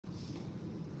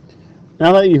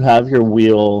Now that you have your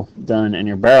wheel done and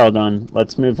your barrel done,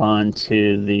 let's move on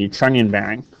to the trunnion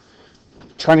bearing.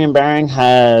 Trunnion bearing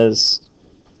has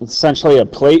essentially a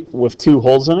plate with two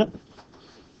holes in it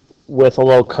with a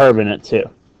little curve in it too.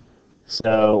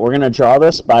 So we're going to draw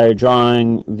this by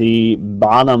drawing the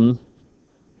bottom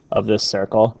of this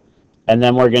circle, and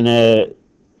then we're going to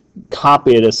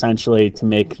copy it essentially to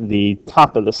make the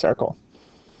top of the circle.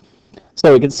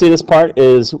 So we can see this part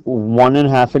is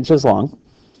 1.5 inches long.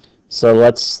 So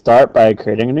let's start by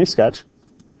creating a new sketch,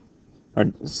 or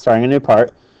starting a new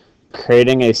part,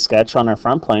 creating a sketch on our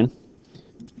front plane,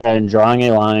 and drawing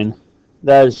a line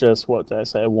that is just, what did I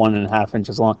say, 1.5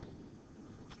 inches long.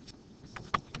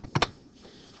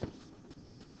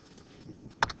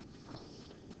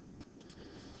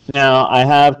 Now I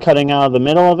have, cutting out of the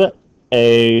middle of it,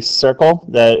 a circle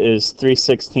that is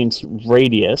 3/16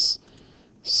 radius.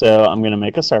 So I'm going to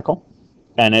make a circle,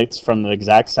 and it's from the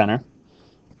exact center.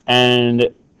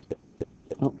 And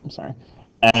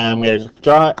I'm going to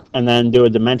draw it and then do a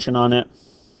dimension on it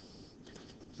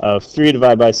of 3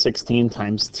 divided by 16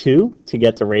 times 2 to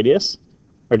get the radius,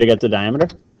 or to get the diameter.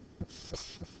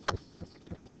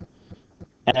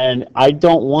 And I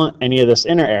don't want any of this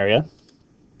inner area.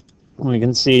 We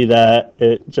can see that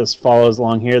it just follows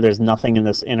along here. There's nothing in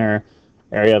this inner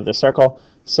area of the circle.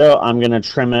 So I'm going to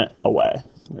trim it away.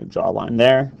 I'm going to draw a line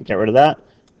there, get rid of that,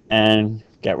 and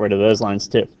get rid of those lines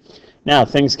too. Now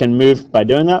things can move by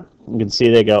doing that. You can see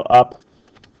they go up.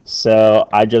 So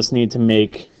I just need to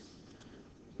make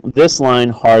this line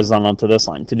horizontal to this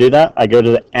line. To do that, I go to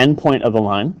the end point of the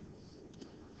line.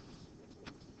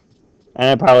 And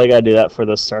I probably got to do that for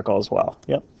this circle as well.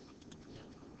 Yep.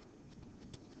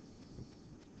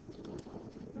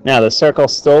 Now the circle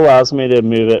still allows me to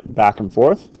move it back and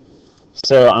forth.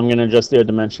 So I'm going to just do a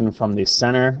dimension from the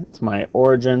center to my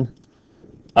origin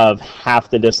of half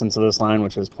the distance of this line,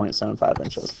 which is 0.75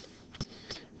 inches.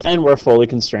 And we're fully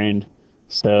constrained,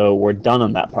 so we're done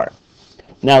on that part.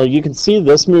 Now you can see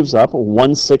this moves up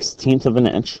 1/16 of an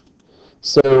inch.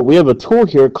 So we have a tool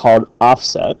here called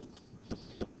offset,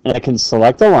 and I can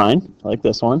select a line like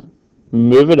this one,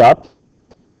 move it up,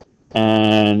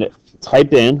 and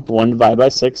type in 1 divided by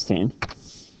 16,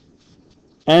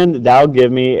 and that'll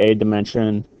give me a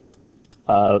dimension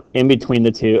in between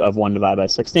the two of 1 divided by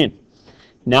 16.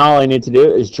 Now all I need to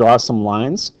do is draw some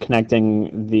lines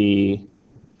connecting the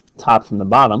top from the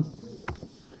bottom.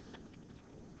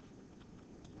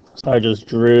 So I just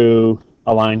drew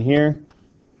a line here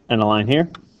and a line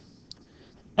here,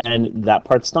 and that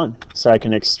part's done. So I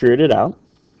can extrude it out,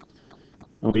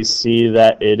 and we see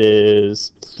that it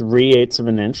is 3/8 of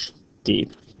an inch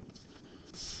deep.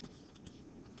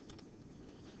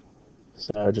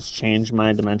 So I just change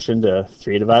my dimension to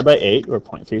 3 divided by 8, or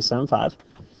 0.375.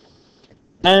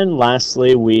 And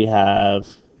lastly, we have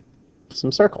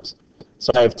some circles.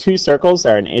 So I have two circles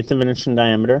that are 1/8 of an inch in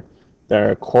diameter.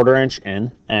 They're 1/4 inch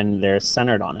in, and they're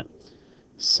centered on it.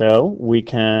 So we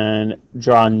can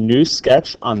draw a new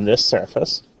sketch on this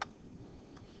surface.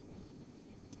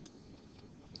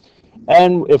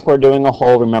 And if we're doing a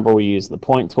hole, remember we use the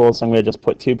point tool, so I'm going to just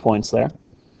put 2 points there.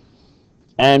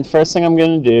 And first thing I'm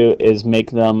going to do is make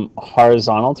them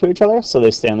horizontal to each other so they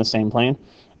stay on the same plane.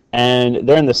 And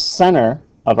they're in the center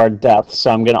of our depth, so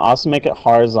I'm going to also make it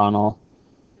horizontal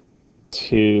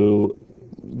to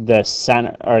the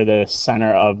center, or the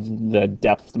center of the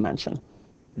depth dimension.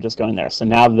 I'm just going there. So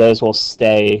now those will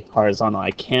stay horizontal.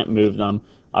 I can't move them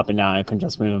up and down. I can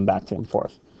just move them back and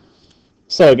forth.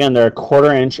 So again, they're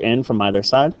 1/4 inch in from either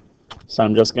side. So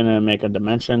I'm just going to make a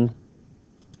dimension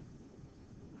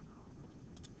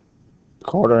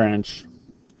 1/4 inch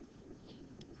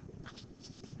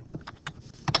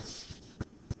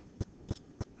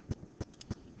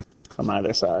from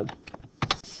either side.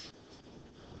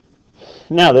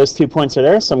 Now those 2 points are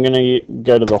there, so I'm going to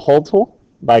go to the hole tool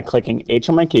by clicking H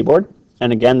on my keyboard.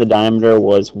 And again, the diameter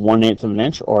was 1/8 of an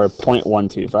inch, or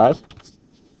 0.125.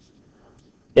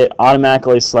 It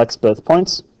automatically selects both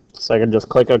points, so I can just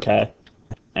click OK,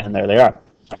 and there they are.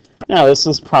 Now this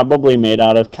is probably made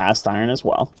out of cast iron as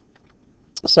well.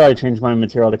 So I changed my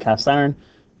material to cast iron,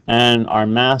 and our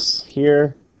mass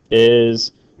here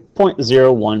is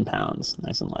 0.01 pounds,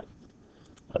 nice and light.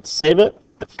 Let's save it,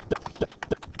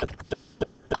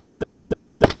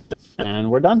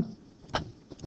 and we're done.